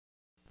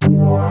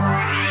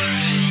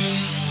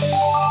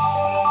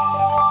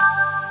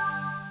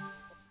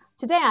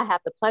Today, I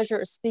have the pleasure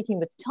of speaking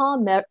with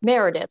Tom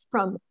Meredith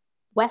from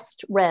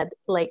West Red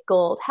Lake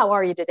Gold. How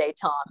are you today,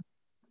 Tom?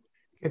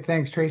 Good,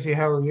 thanks, Tracy.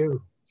 How are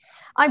you?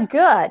 I'm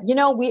good. You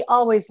know, we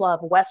always love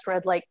West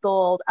Red Lake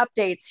Gold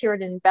updates here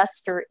at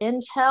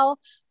InvestorIntel.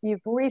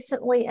 You've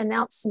recently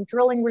announced some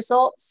drilling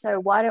results, so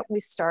why don't we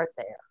start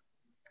there?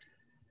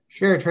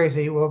 Sure,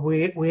 Tracy. Well,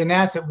 we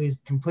announced that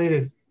we've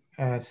completed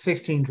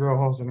 16 drill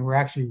holes, and we're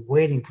actually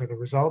waiting for the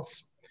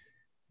results.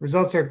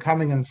 Results are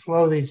coming in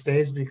slow these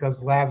days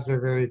because labs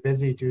are very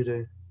busy due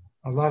to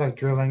a lot of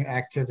drilling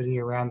activity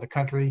around the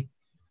country.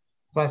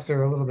 Plus,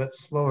 they're a little bit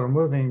slower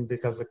moving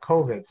because of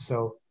COVID,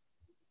 so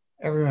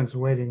everyone's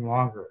waiting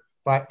longer.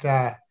 But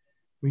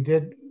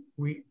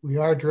we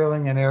are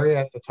drilling an area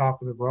at the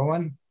top of the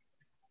Rowan.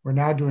 We're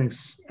now doing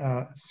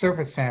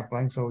surface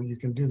sampling, so you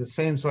can do the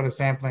same sort of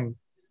sampling.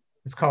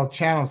 It's called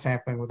channel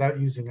sampling without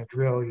using a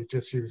drill. You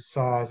just use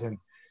saws and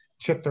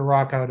chip the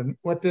rock out. And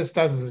what this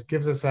does is it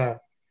gives us a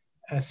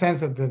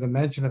sense of the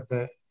dimension of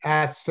the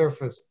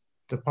at-surface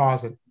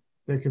deposit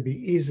that could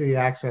be easily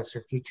accessed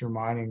for future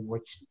mining,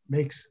 which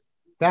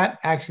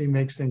actually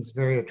makes things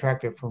very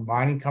attractive for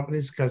mining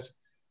companies because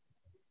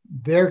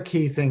their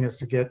key thing is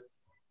to get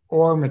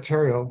ore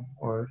material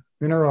or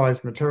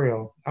mineralized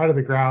material out of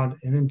the ground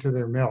and into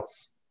their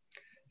mills.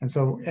 And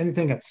so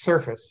anything at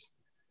surface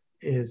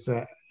is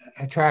an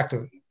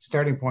attractive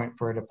starting point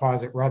for a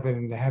deposit rather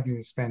than having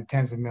to spend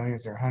tens of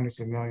millions or hundreds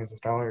of millions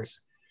of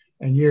dollars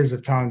and years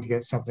of time to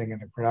get something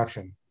into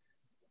production.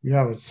 You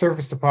have a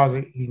surface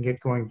deposit, you can get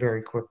going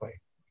very quickly.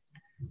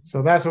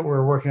 So that's what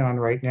we're working on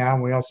right now.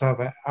 And we also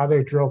have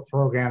other drill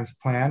programs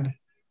planned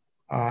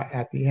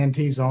at the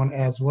NT zone,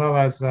 as well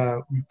as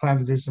we plan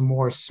to do some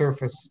more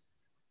surface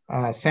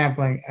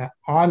sampling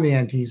on the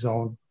NT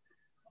zone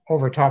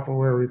over top of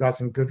where we got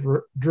some good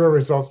drill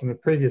results in the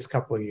previous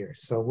couple of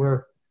years. So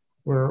we're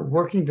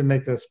working to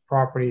make this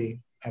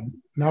property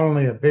not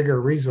only a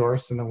bigger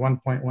resource than the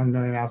 1.1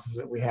 million ounces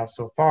that we have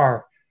so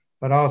far,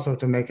 but also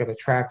to make it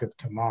attractive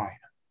to mine.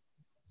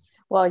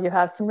 Well, you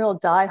have some real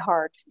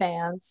diehard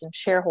fans and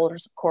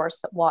shareholders, of course,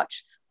 that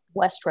watch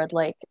West Red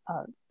Lake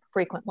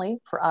frequently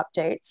for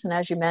updates. And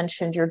as you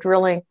mentioned, your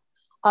drilling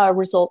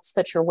results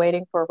that you're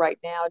waiting for right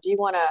now. Do you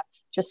want to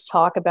just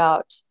talk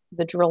about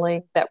the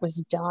drilling that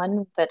was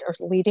done that are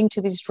leading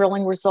to these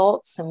drilling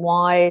results and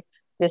why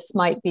this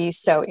might be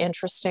so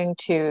interesting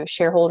to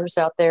shareholders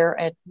out there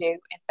and new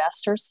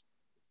investors?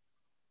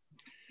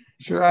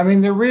 Sure. I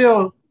mean, the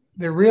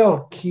real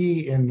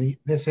key in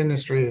this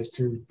industry is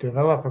to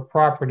develop a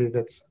property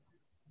that's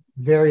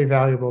very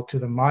valuable to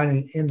the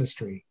mining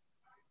industry.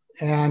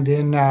 And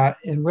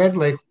in Red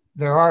Lake,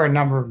 there are a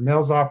number of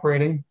mills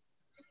operating.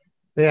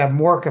 They have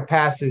more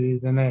capacity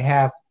than they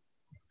have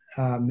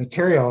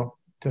material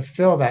to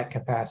fill that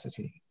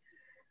capacity.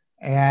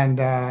 And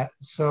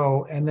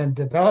then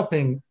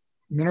developing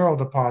mineral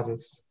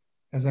deposits,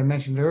 as I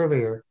mentioned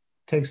earlier,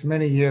 takes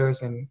many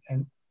years and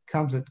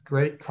comes at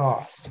great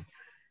cost.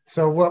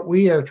 So what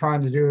we are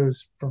trying to do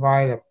is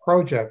provide a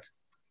project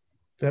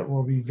that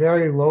will be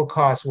very low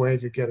cost way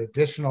to get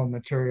additional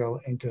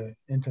material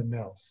into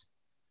mills.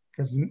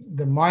 Because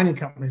the mining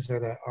companies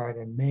are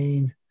the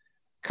main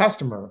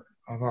customer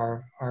of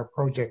our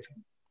project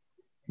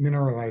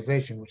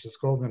mineralization, which is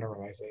gold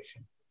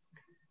mineralization.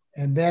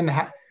 And then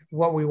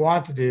what we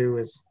want to do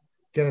is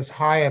get as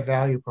high a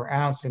value per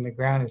ounce in the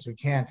ground as we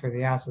can for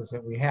the ounces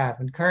that we have.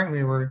 And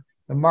currently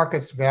the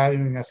market's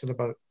valuing us at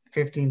about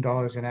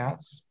 $15 an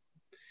ounce.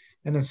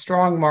 In a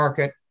strong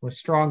market with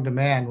strong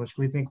demand, which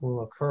we think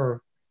will occur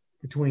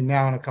between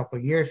now and a couple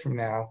of years from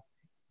now,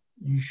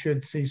 you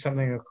should see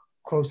something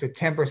close to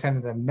 10%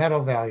 of the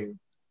metal value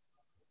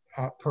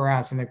per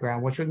ounce in the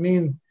ground, which would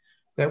mean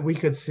that we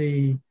could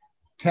see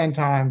 10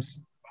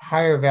 times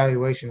higher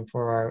valuation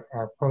for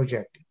our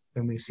project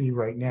than we see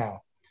right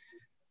now.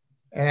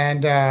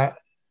 And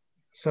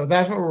so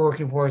that's what we're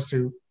working for, is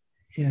to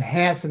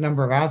enhance the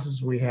number of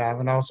ounces we have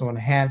and also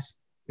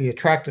enhance the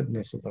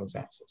attractiveness of those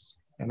ounces.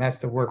 And that's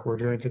the work we're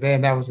doing today.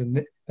 And that was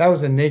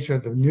the nature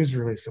of the news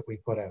release that we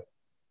put out.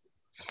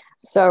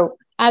 So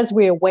as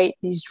we await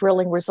these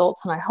drilling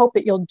results, and I hope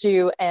that you'll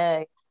do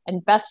an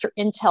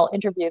InvestorIntel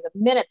interview the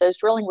minute those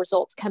drilling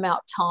results come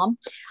out, Tom.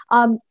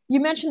 You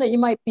mentioned that you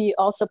might be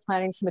also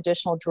planning some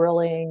additional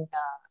drilling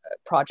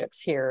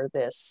projects here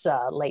this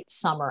late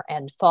summer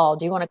and fall.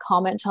 Do you want to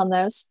comment on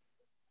those?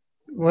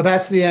 Well,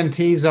 that's the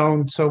NT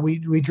zone. So we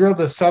drilled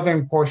the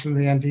southern portion of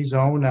the NT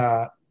zone,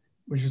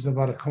 which is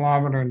about 1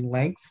 kilometer in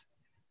length.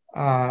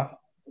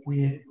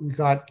 We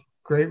got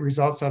great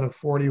results out of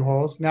 40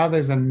 holes. Now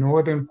there's a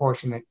northern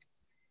portion that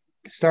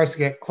starts to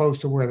get close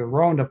to where the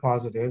Rowan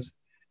deposit is,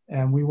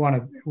 and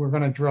we're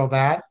going to drill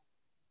that.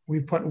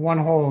 We put 1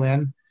 hole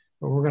in,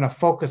 but we're going to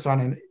focus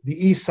on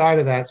the east side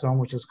of that zone,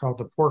 which is called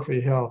the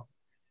Porphyry Hill.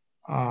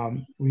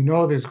 We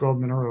know there's gold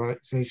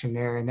mineralization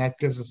there, and that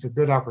gives us a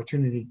good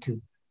opportunity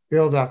to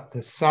build up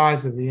the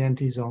size of the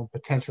NT zone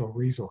potential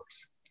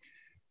resource.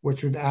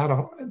 which would add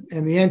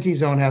and the NT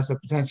zone has the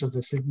potential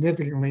to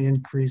significantly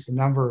increase the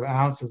number of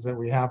ounces that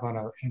we have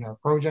in our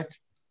project,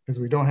 because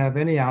we don't have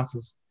any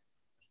ounces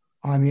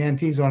on the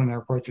NT zone in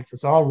our project.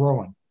 It's all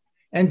rolling.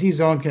 NT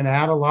zone can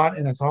add a lot,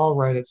 and it's all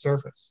right at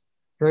surface,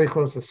 very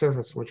close to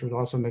surface, which would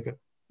also make it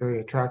very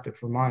attractive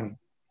for mining.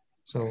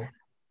 So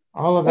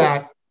all of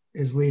that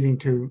is leading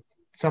to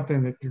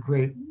something that could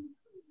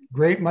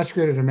create much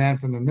greater demand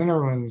from the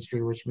mineral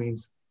industry, which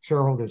means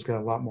shareholders get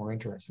a lot more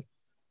interested.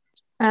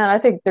 And I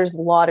think there's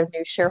a lot of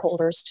new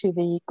shareholders to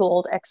the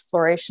gold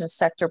exploration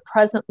sector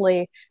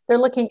presently. They're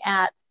looking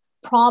at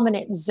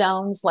prominent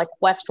zones like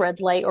West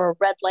Red Lake or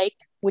Red Lake,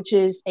 which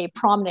is a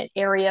prominent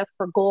area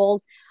for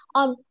gold.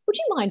 Would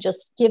you mind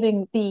just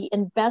giving the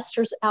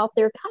investors out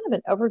there kind of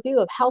an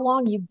overview of how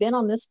long you've been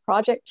on this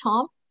project,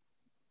 Tom?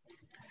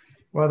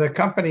 Well, the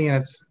company and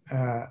its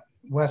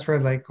West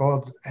Red Lake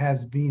Gold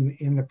has been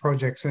in the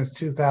project since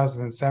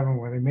 2007,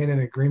 where they made an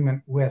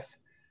agreement with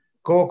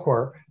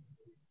Goldcorp,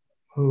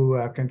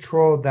 who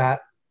controlled the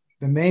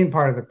main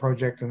part of the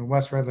project, and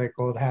West Red Lake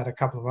Gold had a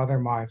couple of other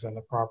mines on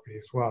the property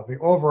as well. The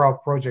overall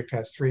project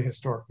has 3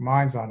 historic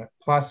mines on it,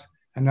 plus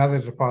another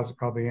deposit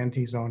called the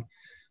NT Zone.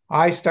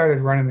 I started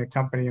running the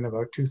company in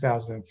about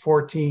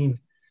 2014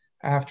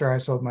 after I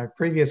sold my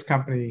previous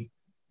company,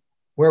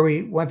 where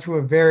we went through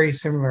a very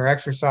similar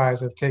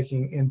exercise of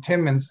taking in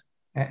Timmins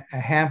a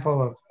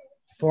handful of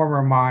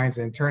former mines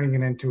and turning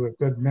it into a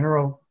good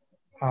mineral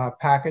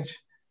package,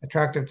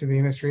 attractive to the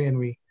industry. And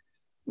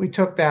we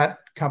took that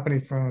company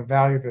from a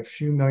value of a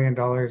few $1 million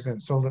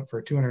and sold it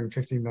for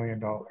 $250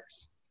 million.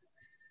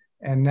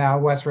 And now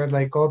West Red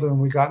Lake Gold, when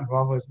we got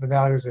involved, was the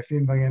value is a few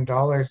 $1 million.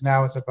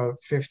 Now it's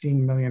about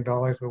 $15 million,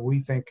 but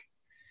we think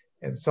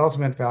its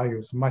ultimate value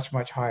is much,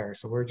 much higher.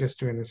 So we're just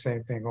doing the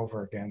same thing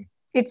over again.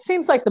 It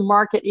seems like the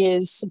market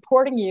is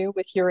supporting you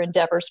with your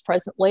endeavors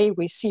presently.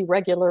 We see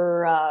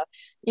regular,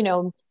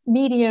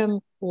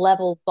 medium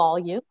level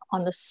volume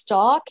on the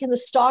stock, and the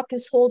stock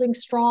is holding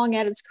strong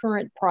at its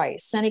current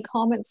price. Any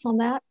comments on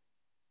that?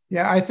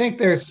 Yeah, I think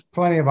there's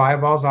plenty of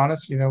eyeballs on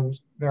us.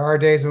 There are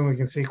days when we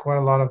can see quite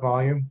a lot of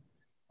volume.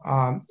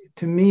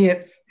 To me,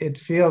 it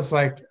feels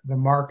like the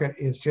market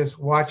is just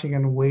watching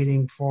and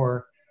waiting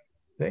for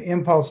the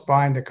impulse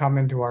buying to come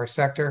into our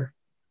sector,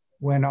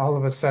 when all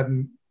of a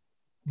sudden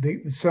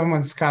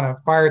someone's kind of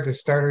fired the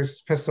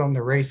starter's pistol and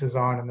the race is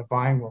on and the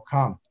buying will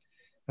come.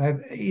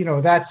 And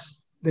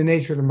that's the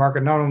nature of the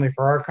market, not only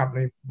for our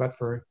company, but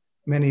for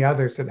many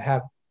others that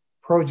have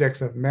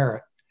projects of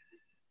merit.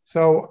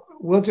 So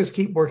we'll just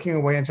keep working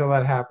away until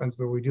that happens,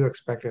 but we do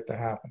expect it to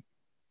happen.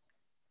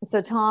 So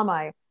Tom,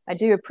 I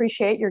do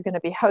appreciate you're going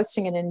to be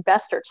hosting an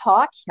investor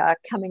talk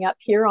coming up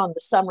here on the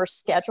summer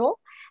schedule.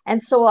 And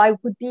so I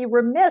would be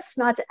remiss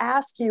not to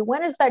ask you,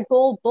 when is that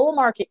gold bull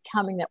market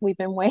coming that we've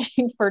been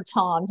waiting for,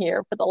 Tom,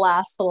 here for the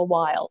last little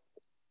while?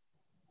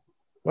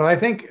 Well, I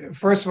think,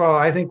 first of all,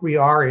 I think we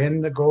are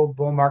in the gold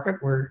bull market.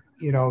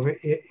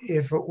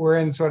 If we're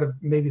in sort of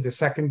maybe the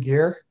second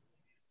gear,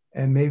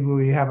 and maybe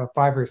we have a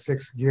 5 or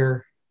 6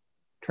 gear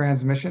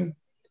transmission.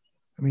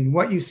 I mean,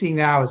 what you see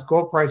now is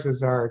gold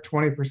prices are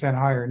 20%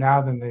 higher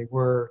now than they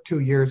were 2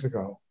 years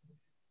ago.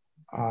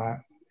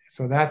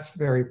 So that's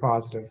very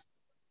positive.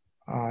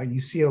 You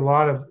see a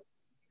lot of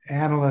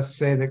analysts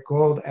say that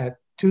gold at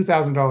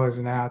 $2,000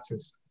 an ounce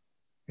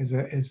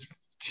is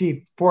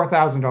cheap.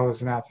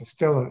 $4,000 an ounce is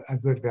still a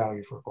good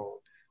value for gold.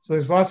 So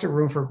there's lots of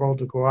room for gold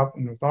to go up.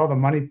 And with all the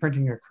money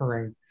printing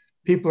occurring,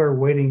 people are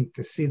waiting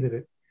to see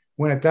that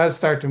when it does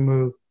start to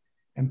move,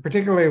 and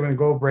particularly when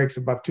gold breaks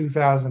above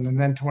 2,000 and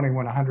then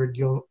 2,100,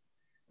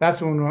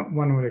 that's when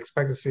one would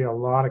expect to see a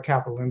lot of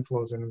capital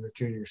inflows into the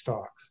junior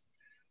stocks.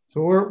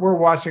 So we're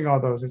watching all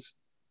those.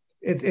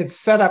 It's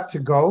set up to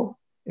go.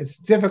 It's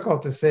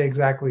difficult to say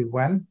exactly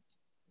when,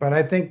 but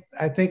I think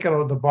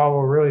the ball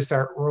will really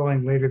start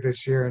rolling later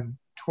this year, in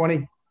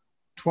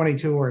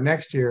 2022 or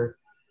next year.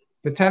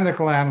 The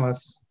technical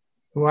analysts,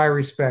 who I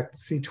respect,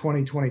 see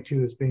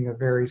 2022 as being a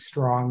very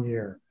strong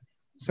year.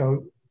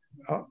 So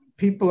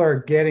people are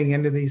getting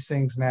into these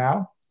things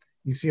now.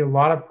 You see a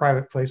lot of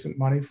private placement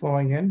money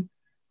flowing in.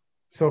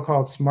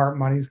 So-called smart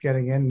money's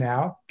getting in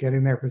now,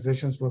 getting their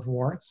positions with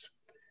warrants.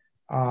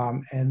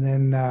 And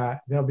then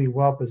they'll be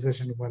well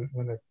positioned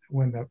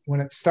when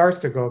it starts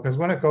to go, because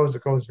when it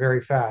goes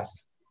very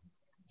fast.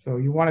 So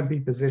you want to be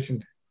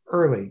positioned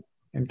early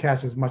and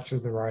catch as much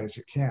of the ride as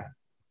you can.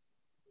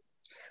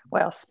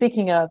 Well,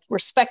 speaking of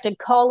respected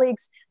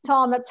colleagues,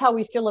 Tom, that's how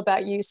we feel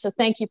about you. So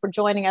thank you for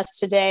joining us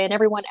today. And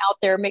everyone out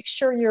there, make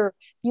sure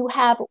you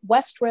have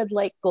West Red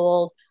Lake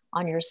Gold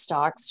on your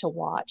stocks to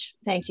watch.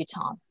 Thank you,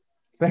 Tom.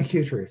 Thank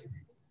you, Tracy.